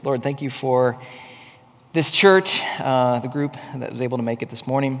Lord, thank you for this church, the group that was able to make it this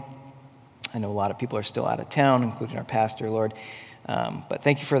morning. I know a lot of people are still out of town, including our pastor, Lord. But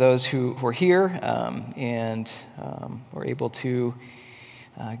thank you for those who are here and were able to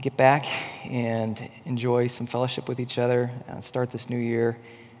get back and enjoy some fellowship with each other, start this new year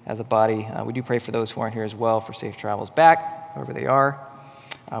as a body. We do pray for those who aren't here as well for safe travels back, wherever they are.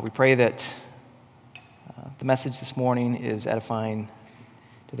 We pray that the message this morning is edifying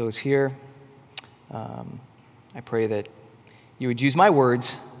to those here. I pray that you would use my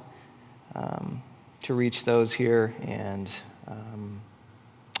words to reach those here and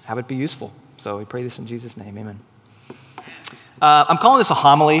have it be useful. So we pray this in Jesus' name, amen. I'm calling this a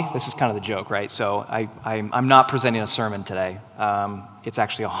homily. This is kind of the joke, right? So I'm not presenting a sermon today. It's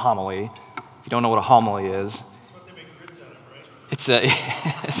actually a homily. If you don't know what a homily is, That's what they make grits out of,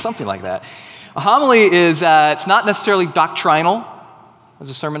 right? it's something like that. A homily is, it's not necessarily doctrinal, as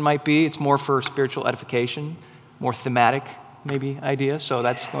a sermon might be. It's more for spiritual edification, more thematic, maybe, idea. So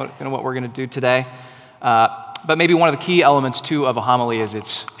that's what we're going to do today. But maybe one of the key elements, too, of a homily is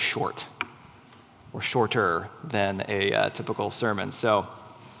it's short, or shorter than a typical sermon. So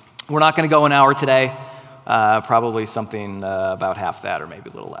we're not going to go an hour today, probably something about half that or maybe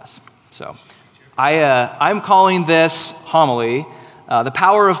a little less. So I'm calling this homily, The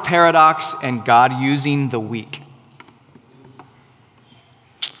Power of Paradox and God Using the Weak.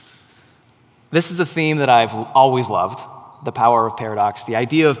 This is a theme that I've always loved, the power of paradox, the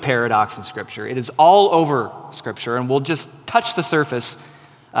idea of paradox in Scripture. It is all over Scripture, and we'll just touch the surface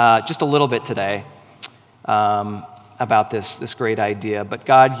just a little bit today about this great idea. But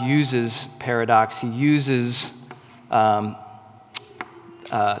God uses paradox. He uses, the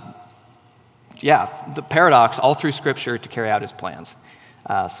paradox all through Scripture to carry out his plans.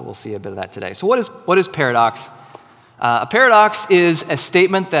 So we'll see a bit of that today. So what is paradox? A paradox is a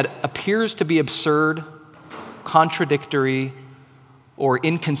statement that appears to be absurd, contradictory, or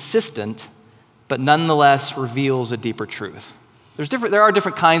inconsistent, but nonetheless reveals a deeper truth. There are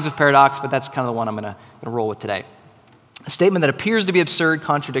different kinds of paradox, but that's kind of the one I'm going to roll with today. A statement that appears to be absurd,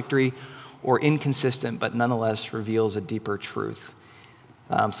 contradictory, or inconsistent, but nonetheless reveals a deeper truth.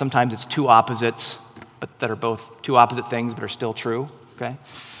 Sometimes it's two opposites, but that are both two opposite things, but are still true. Okay.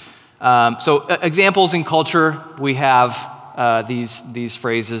 So examples in culture, we have these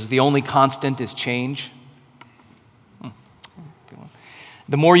phrases. The only constant is change.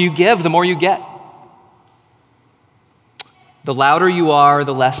 The more you give, the more you get. The louder you are,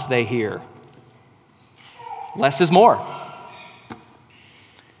 the less they hear. Less is more.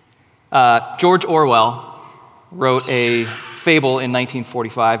 George Orwell wrote a fable in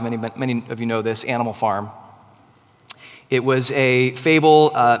 1945. Many of you know this, Animal Farm. It was a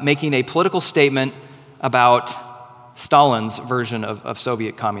fable making a political statement about Stalin's version of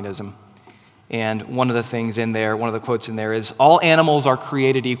Soviet communism. And one of the quotes in there is, all animals are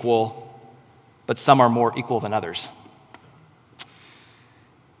created equal, but some are more equal than others.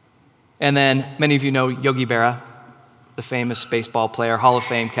 And then many of you know Yogi Berra, the famous baseball player, Hall of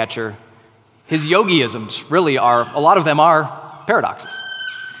Fame catcher. His yogiisms really a lot of them are paradoxes.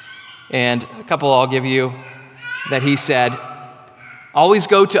 And a couple I'll give you. That he said, always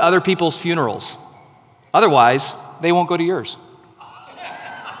go to other people's funerals. Otherwise, they won't go to yours.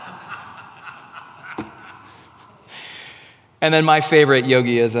 And then my favorite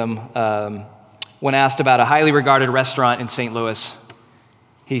yogiism, when asked about a highly regarded restaurant in St. Louis,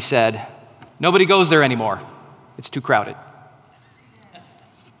 he said, nobody goes there anymore. It's too crowded.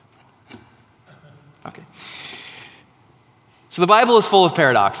 Okay. So the Bible is full of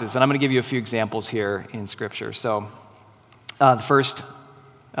paradoxes, and I'm going to give you a few examples here in Scripture. So the first,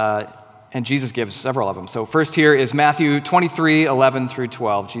 and Jesus gives several of them. So first here is Matthew 23, 11 through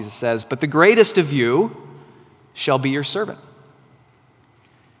 12. Jesus says, but the greatest of you shall be your servant.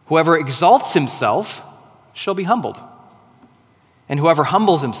 Whoever exalts himself shall be humbled, and whoever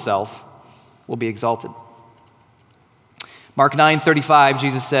humbles himself will be exalted. Mark 9:35,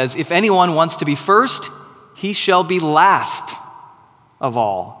 Jesus says, if anyone wants to be first, he shall be last of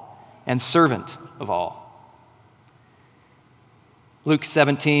all and servant of all. Luke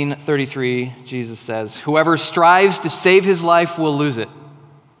 17:33, Jesus says, whoever strives to save his life will lose it,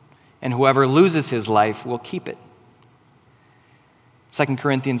 and whoever loses his life will keep it. 2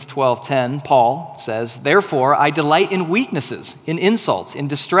 Corinthians 12:10, Paul says, therefore I delight in weaknesses, in insults, in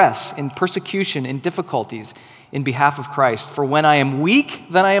distress, in persecution, in difficulties, in behalf of Christ. For when I am weak,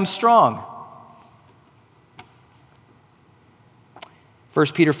 then I am strong. 1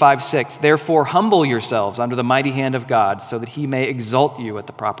 Peter 5:6, therefore humble yourselves under the mighty hand of God, so that he may exalt you at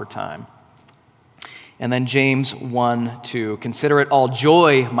the proper time. And then James 1:2, consider it all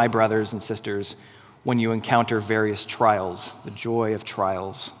joy, my brothers and sisters, when you encounter various trials, the joy of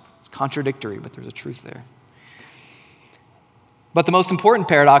trials. It's contradictory, but there's a truth there. But the most important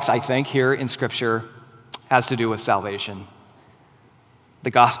paradox, I think, here in Scripture has to do with salvation,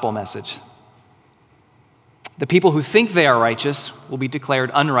 the gospel message. The people who think they are righteous will be declared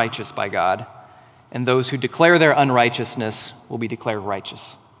unrighteous by God, and those who declare their unrighteousness will be declared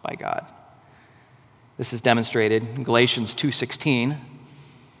righteous by God. This is demonstrated in Galatians 2:16,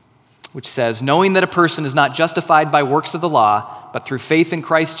 which says, knowing that a person is not justified by works of the law, but through faith in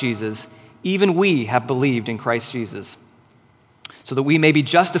Christ Jesus, even we have believed in Christ Jesus, so that we may be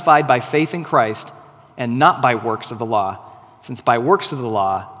justified by faith in Christ and not by works of the law, since by works of the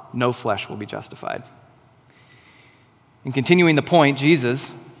law, no flesh will be justified. In continuing the point,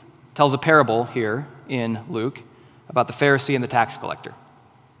 Jesus tells a parable here in Luke about the Pharisee and the tax collector.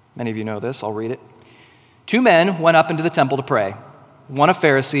 Many of you know this, I'll read it. 2 men went up into the temple to pray, one a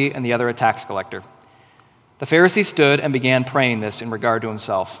Pharisee and the other a tax collector. The Pharisee stood and began praying this in regard to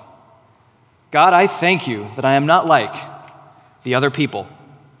himself. God, I thank you that I am not like the other people,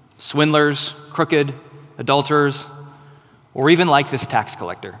 swindlers, crooked, adulterers, or even like this tax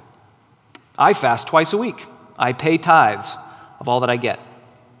collector. I fast twice a week. I pay tithes of all that I get.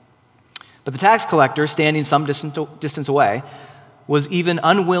 But the tax collector, standing some distance away, was even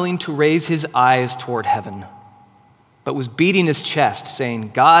unwilling to raise his eyes toward heaven, but was beating his chest,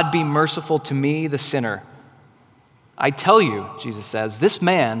 saying, God, be merciful to me, the sinner. I tell you, Jesus says, this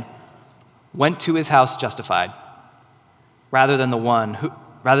man went to his house justified, rather than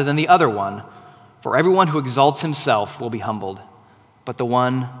the other one. For everyone who exalts himself will be humbled, but the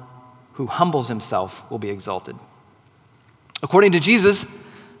one who humbles himself will be exalted. According to Jesus,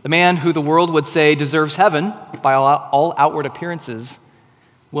 the man who the world would say deserves heaven by all outward appearances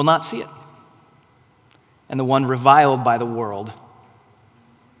will not see it. And the one reviled by the world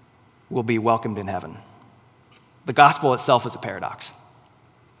will be welcomed in heaven. The gospel itself is a paradox.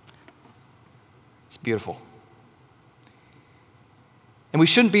 It's beautiful. And we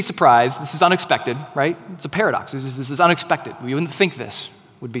shouldn't be surprised. This is unexpected, right? It's a paradox. This is unexpected. We wouldn't think this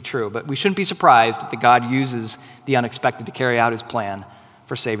would be true, but we shouldn't be surprised that God uses the unexpected to carry out his plan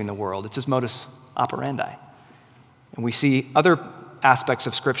for saving the world. It's his modus operandi. And we see other aspects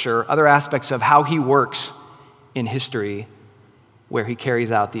of Scripture, other aspects of how he works in history where he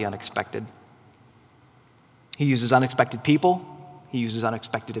carries out the unexpected. He uses unexpected people. He uses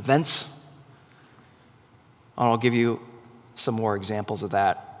unexpected events. And I'll give you some more examples of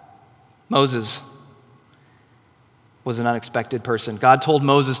that. Moses was an unexpected person. God told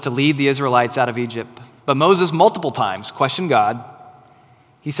Moses to lead the Israelites out of Egypt, but Moses multiple times questioned God.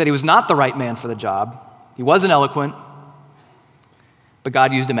 He said he was not the right man for the job. He wasn't eloquent, but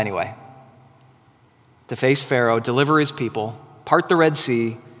God used him anyway to face Pharaoh, deliver his people, part the Red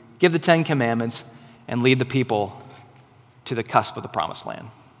Sea, give the 10 Commandments, and lead the people to the cusp of the Promised Land.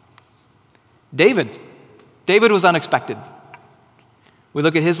 David was unexpected. We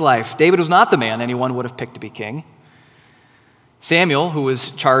look at his life. David was not the man anyone would have picked to be king. Samuel, who was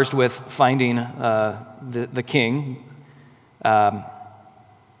charged with finding the king,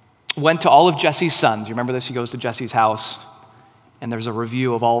 went to all of Jesse's sons. You remember this? He goes to Jesse's house, and there's a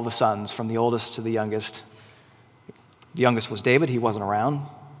review of all the sons, from the oldest to the youngest. The youngest was David. He wasn't around.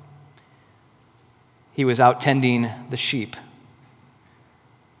 He was out tending the sheep.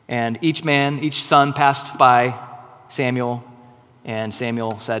 And each son passed by Samuel, and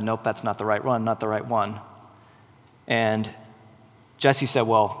Samuel said, nope, that's not the right one, not the right one. And Jesse said,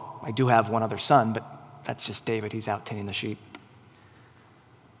 well, I do have one other son, but that's just David. He's out tending the sheep.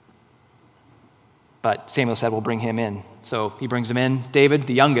 But Samuel said, well, bring him in. So he brings him in. David,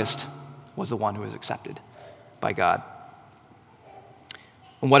 the youngest, was the one who was accepted by God.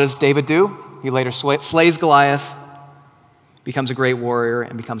 And what does David do? He later slays Goliath, becomes a great warrior,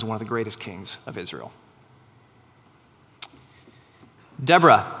 and becomes one of the greatest kings of Israel.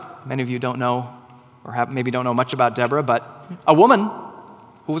 Deborah, many of you don't know, or maybe don't know much about Deborah, but a woman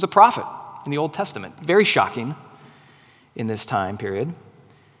who was a prophet in the Old Testament. Very shocking in this time period.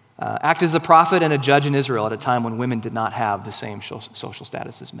 Acted as a prophet and a judge in Israel at a time when women did not have the same social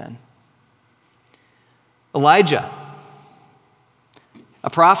status as men. Elijah, a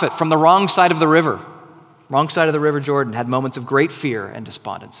prophet from the wrong side of the river Jordan, had moments of great fear and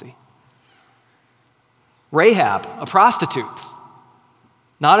despondency. Rahab, a prostitute,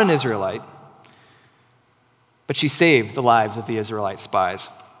 not an Israelite, but she saved the lives of the Israelite spies.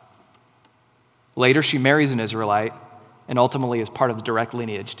 Later, she marries an Israelite and ultimately is part of the direct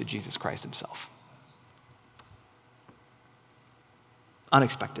lineage to Jesus Christ himself.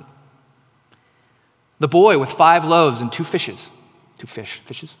 Unexpected. The boy with 5 loaves and 2 fishes.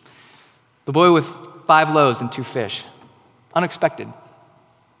 Fishes? The boy with 5 loaves and 2 fish. Unexpected.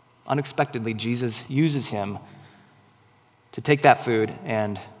 Unexpectedly, Jesus uses him to take that food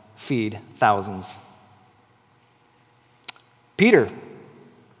and feed thousands. Peter,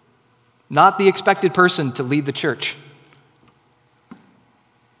 not the expected person to lead the church.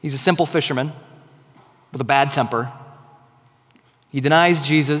 He's a simple fisherman with a bad temper. He denies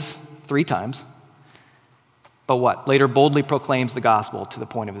Jesus 3 times, but what? Later boldly proclaims the gospel to the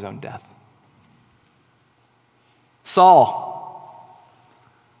point of his own death. Saul,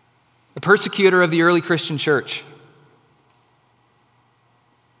 the persecutor of the early Christian church,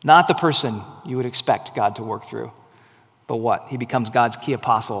 not the person you would expect God to work through, but what? He becomes God's key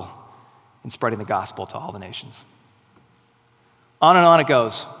apostle in spreading the gospel to all the nations. On and on it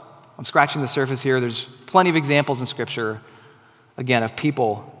goes. I'm scratching the surface here. There's plenty of examples in Scripture, again, of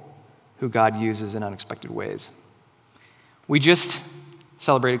people who God uses in unexpected ways. We just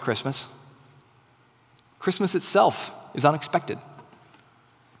celebrated Christmas. Christmas itself is unexpected.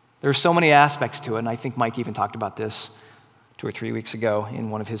 There are so many aspects to it, and I think Mike even talked about this 2 or 3 weeks ago in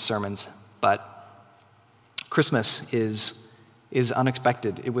one of his sermons, but Christmas is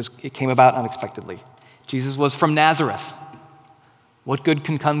unexpected. It came about unexpectedly. Jesus was from Nazareth. What good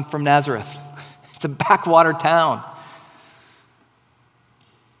can come from Nazareth? It's a backwater town.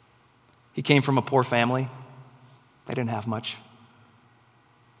 He came from a poor family. They didn't have much.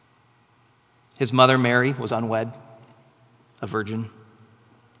 His mother, Mary, was unwed, a virgin.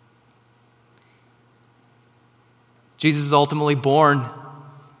 Jesus is ultimately born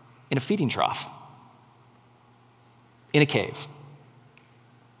in a feeding trough, in a cave.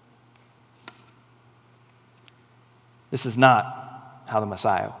 This is not how the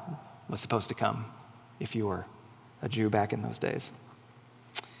Messiah was supposed to come if you were a Jew back in those days.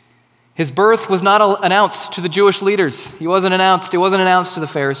 His birth was not announced to the Jewish leaders. It wasn't announced to the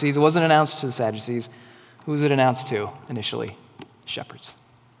Pharisees. It wasn't announced to the Sadducees. Who was it announced to initially? Shepherds.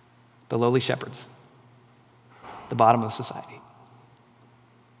 The lowly shepherds. The bottom of society.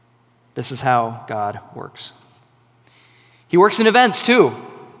 This is how God works. He works in events too,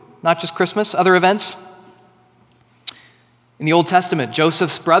 not just Christmas, other events. In the Old Testament,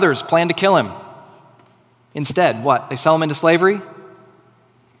 Joseph's brothers planned to kill him. Instead, what? They sell him into slavery?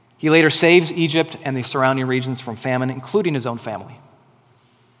 He later saves Egypt and the surrounding regions from famine, including his own family.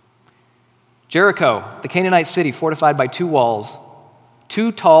 Jericho, the Canaanite city, fortified by 2 walls,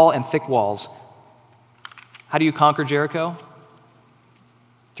 2 tall and thick walls. How do you conquer Jericho?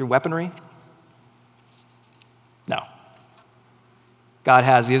 Through weaponry? No. God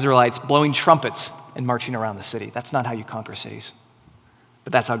has the Israelites blowing trumpets and marching around the city. That's not how you conquer cities.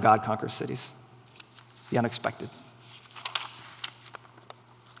 But that's how God conquers cities. The unexpected.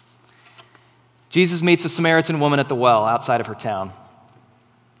 Jesus meets a Samaritan woman at the well outside of her town.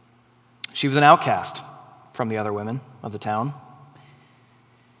 She was an outcast from the other women of the town.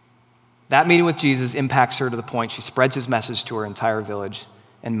 That meeting with Jesus impacts her to the point she spreads his message to her entire village,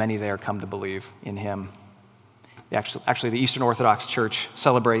 and many there come to believe in him. Actually, the Eastern Orthodox Church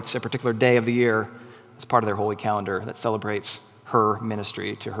celebrates a particular day of the year as part of their holy calendar that celebrates her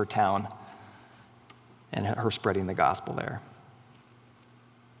ministry to her town and her spreading the gospel there.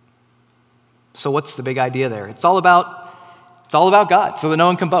 So what's the big idea there? It's all about God, so that no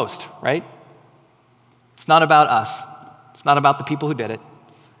one can boast, right? It's not about us. It's not about the people who did it.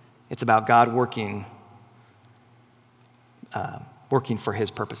 It's about God working for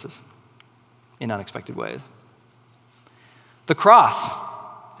his purposes in unexpected ways. The cross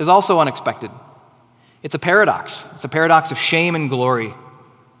is also unexpected. It's a paradox. It's a paradox of shame and glory.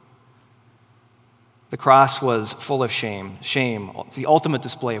 The cross was full of shame. Shame, the ultimate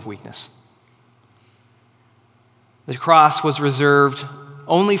display of weakness. The cross was reserved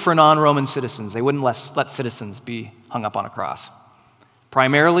only for non-Roman citizens. They wouldn't let citizens be hung up on a cross.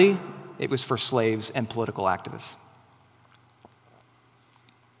 Primarily, it was for slaves and political activists.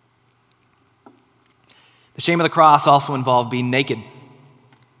 The shame of the cross also involved being naked,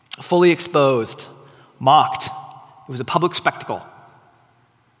 fully exposed, mocked. It was a public spectacle.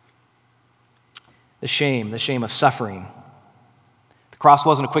 The shame of suffering. The cross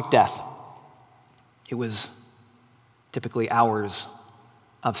wasn't a quick death. It was typically hours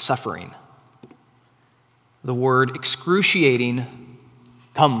of suffering. The word excruciating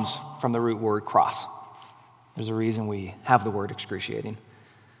comes from the root word cross. There's a reason we have the word excruciating.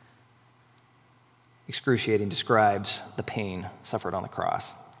 Excruciating describes the pain suffered on the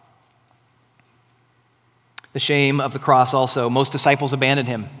cross. The shame of the cross also, most disciples abandoned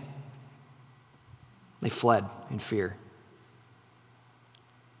him. They fled in fear.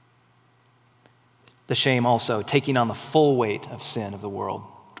 The shame also, taking on the full weight of sin of the world.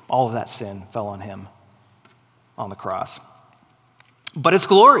 All of that sin fell on him on the cross. But it's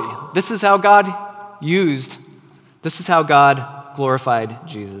glory. This is how God glorified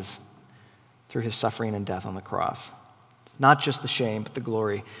Jesus through his suffering and death on the cross. Not just the shame, but the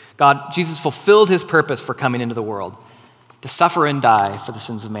glory. Jesus fulfilled his purpose for coming into the world, to suffer and die for the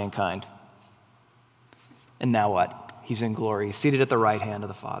sins of mankind. And now what? He's in glory. He's seated at the right hand of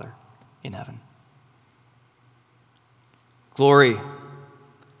the Father in heaven. Glory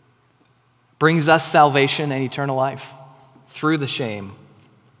brings us salvation and eternal life. Through the shame,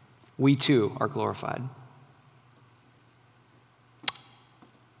 we too are glorified.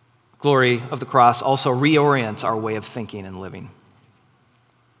 Glory of the cross also reorients our way of thinking and living.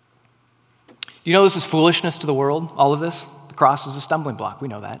 Do you know this is foolishness to the world, all of this? The cross is a stumbling block. We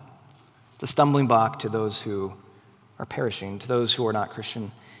know that. It's a stumbling block to those who are perishing, to those who are not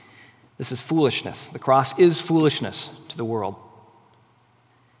Christian. This is foolishness. The cross is foolishness to the world.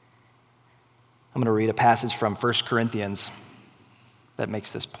 I'm going to read a passage from 1 Corinthians that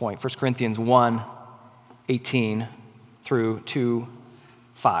makes this point. 1 Corinthians 1:18 through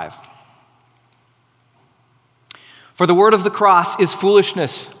 2:5. For the word of the cross is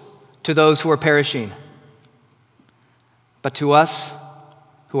foolishness to those who are perishing, but to us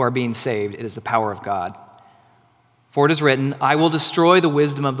who are being saved, it is the power of God. For it is written, I will destroy the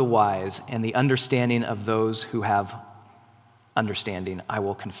wisdom of the wise, and the understanding of those who have understanding I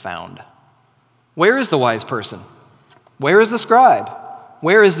will confound. Where is the wise person? Where is the scribe?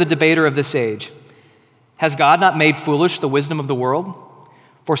 Where is the debater of this age? Has God not made foolish the wisdom of the world?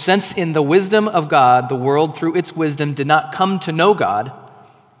 For since in the wisdom of God, the world through its wisdom did not come to know God,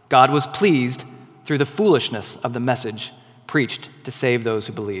 God was pleased through the foolishness of the message preached to save those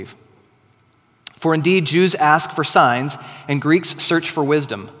who believe. For indeed, Jews ask for signs and Greeks search for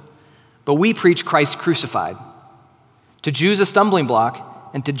wisdom, but we preach Christ crucified. To Jews a stumbling block,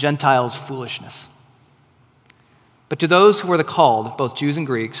 and to Gentiles foolishness. But to those who are the called, both Jews and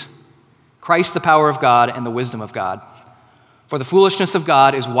Greeks, Christ the power of God and the wisdom of God. For the foolishness of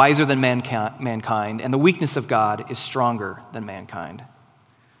God is wiser than mankind, and the weakness of God is stronger than mankind.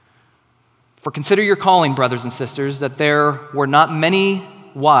 For consider your calling, brothers and sisters, that there were not many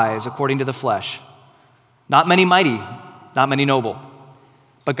wise according to the flesh, not many mighty, not many noble.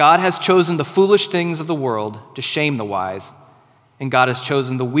 But God has chosen the foolish things of the world to shame the wise, and God has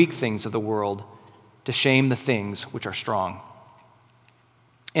chosen the weak things of the world to shame the things which are strong.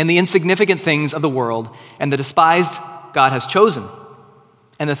 And the insignificant things of the world and the despised God has chosen,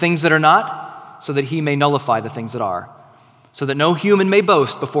 and the things that are not, so that he may nullify the things that are, so that no human may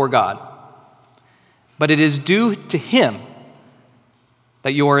boast before God. But it is due to him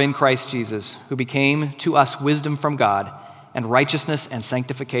that you are in Christ Jesus, who became to us wisdom from God, and righteousness and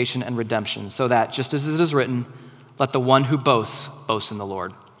sanctification and redemption, so that, just as it is written, let the one who boasts, boast in the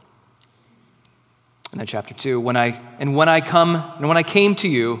Lord. And then chapter 2, when I came to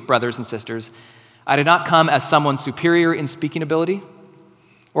you, brothers and sisters, I did not come as someone superior in speaking ability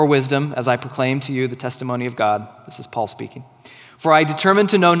or wisdom, as I proclaimed to you the testimony of God. This is Paul speaking. For I determined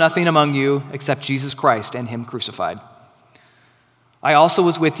to know nothing among you except Jesus Christ and him crucified. I also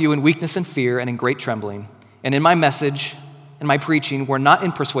was with you in weakness and fear and in great trembling, and in my message and my preaching were not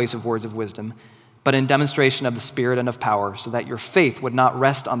in persuasive words of wisdom, but in demonstration of the Spirit and of power, so that your faith would not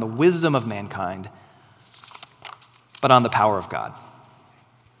rest on the wisdom of mankind, but on the power of God.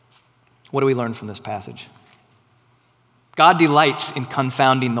 What do we learn from this passage? God delights in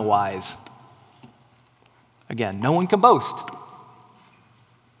confounding the wise. Again, no one can boast.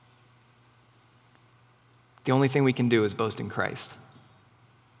 The only thing we can do is boast in Christ.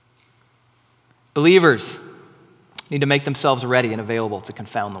 Believers need to make themselves ready and available to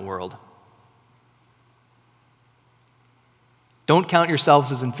confound the world. Don't count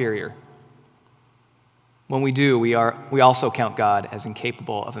yourselves as inferior. When we do, we also count God as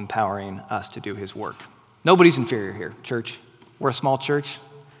incapable of empowering us to do his work. Nobody's inferior here, church. We're a small church.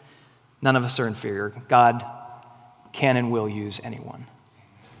 None of us are inferior. God can and will use anyone.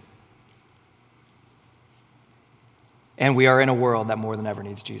 And we are in a world that more than ever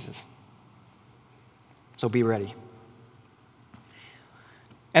needs Jesus. So be ready.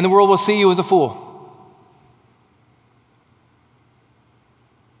 And the world will see you as a fool.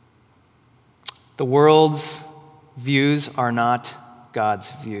 The world's views are not God's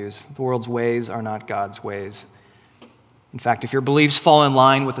views. The world's ways are not God's ways. In fact, if your beliefs fall in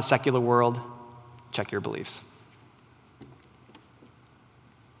line with the secular world, check your beliefs.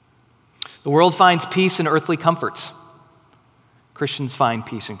 The world finds peace in earthly comforts. Christians find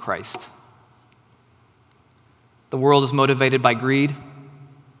peace in Christ. The world is motivated by greed.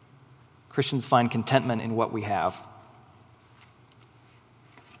 Christians find contentment in what we have.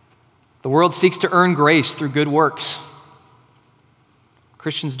 The world seeks to earn grace through good works.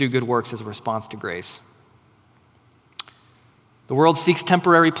 Christians do good works as a response to grace. The world seeks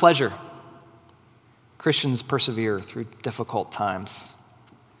temporary pleasure. Christians persevere through difficult times.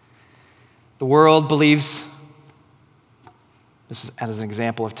 The world believes, this is as an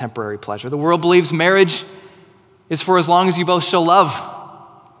example of temporary pleasure, the world believes marriage is for as long as you both show love.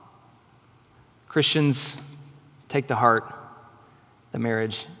 Christians take to heart that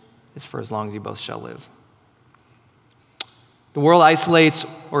marriage is for as long as you both shall live. The world isolates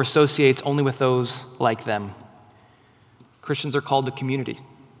or associates only with those like them. Christians are called to community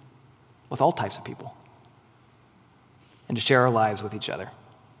with all types of people and to share our lives with each other.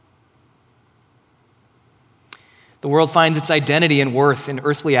 The world finds its identity and worth in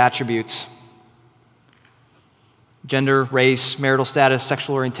earthly attributes: gender, race, marital status,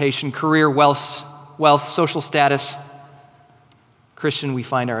 sexual orientation, career, wealth, social status. Christian, we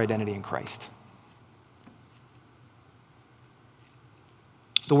find our identity in Christ.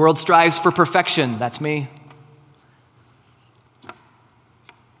 The world strives for perfection. That's me.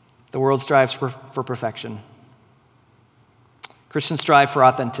 The world strives for perfection. Christians strive for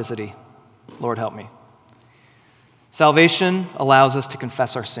authenticity. Lord, help me. Salvation allows us to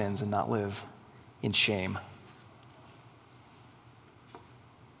confess our sins and not live in shame.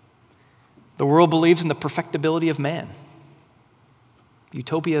 The world believes in the perfectibility of man.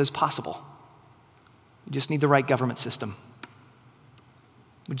 Utopia is possible. We just need the right government system.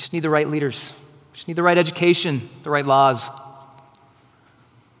 We just need the right leaders. We just need the right education, the right laws.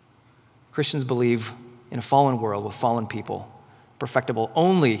 Christians believe in a fallen world with fallen people, perfectible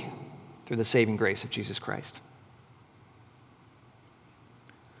only through the saving grace of Jesus Christ.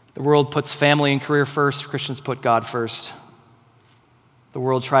 The world puts family and career first. Christians put God first. The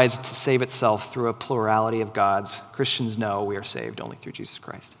world tries to save itself through a plurality of gods. Christians know we are saved only through Jesus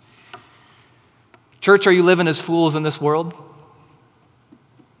Christ. Church, are you living as fools in this world?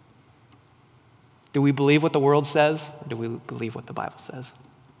 Do we believe what the world says, or do we believe what the Bible says?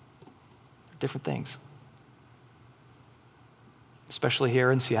 They're different things. Especially here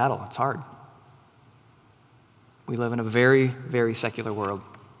in Seattle, it's hard. We live in a very, very secular world.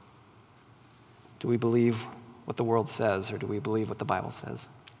 Do we believe what the world says, or do we believe what the Bible says?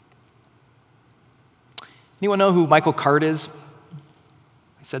 Anyone know who Michael Card is?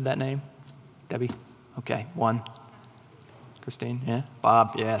 I said that name? Debbie? Okay, one. Christine? Yeah?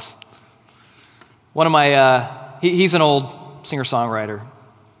 Bob? Yes. One of my, he's an old singer-songwriter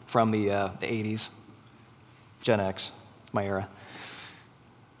from the 80s. Gen X, it's my era.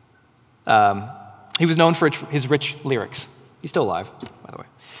 He was known for his rich lyrics. He's still alive, by the way.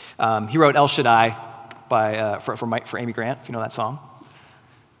 He wrote El Shaddai for Amy Grant, if you know that song.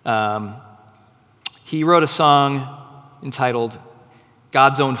 He wrote a song entitled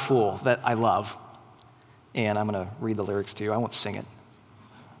God's Own Fool that I love. And I'm going to read the lyrics to you. I won't sing it.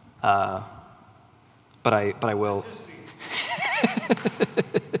 But I will.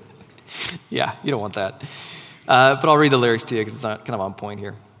 Yeah, you don't want that. But I'll read the lyrics to you because it's not kind of on point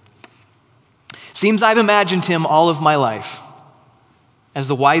here. Seems I've imagined him all of my life as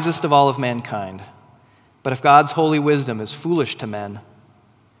the wisest of all of mankind. But if God's holy wisdom is foolish to men,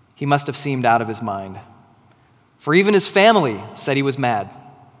 he must have seemed out of his mind. For even his family said he was mad,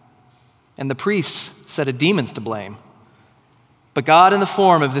 and the priests said a demon's to blame. But God, in the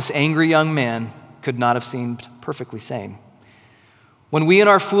form of this angry young man, could not have seemed perfectly sane. When we in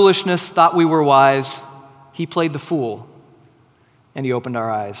our foolishness thought we were wise, he played the fool, and he opened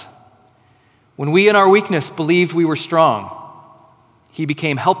our eyes. When we in our weakness believed we were strong, he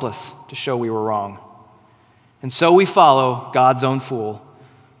became helpless to show we were wrong. And so we follow God's own fool,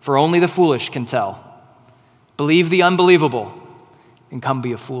 for only the foolish can tell. Believe the unbelievable, and come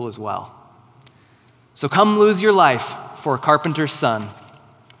be a fool as well. So come lose your life for a carpenter's son,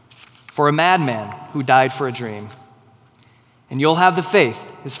 for a madman who died for a dream. And you'll have the faith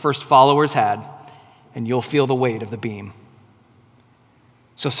his first followers had, and you'll feel the weight of the beam.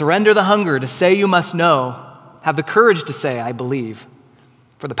 So surrender the hunger to say you must know, have the courage to say I believe,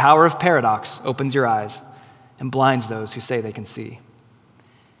 for the power of paradox opens your eyes and blinds those who say they can see.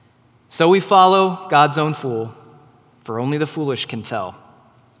 So we follow God's own fool, for only the foolish can tell.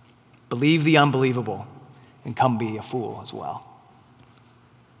 Believe the unbelievable, and come be a fool as well.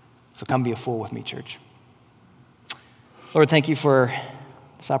 So come be a fool with me, church. Lord, thank you for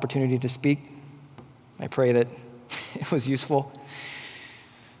this opportunity to speak. I pray that it was useful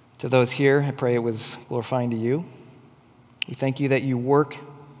to those here. I pray it was glorifying to you. We thank you that you work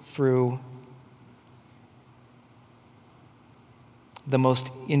through the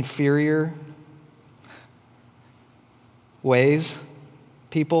most inferior ways,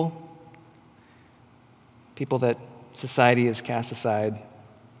 people that society has cast aside.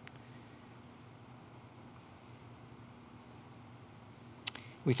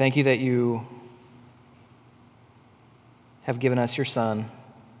 We thank you that you have given us your Son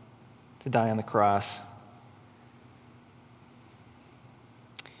to die on the cross.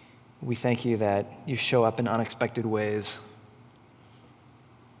 We thank you that you show up in unexpected ways.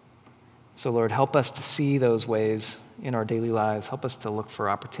 So, Lord, help us to see those ways in our daily lives. Help us to look for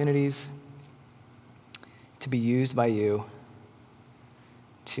opportunities to be used by you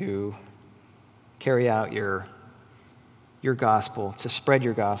to carry out your gospel, to spread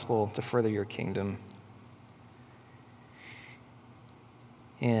your gospel, to further your kingdom.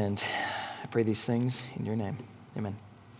 And I pray these things in your name. Amen.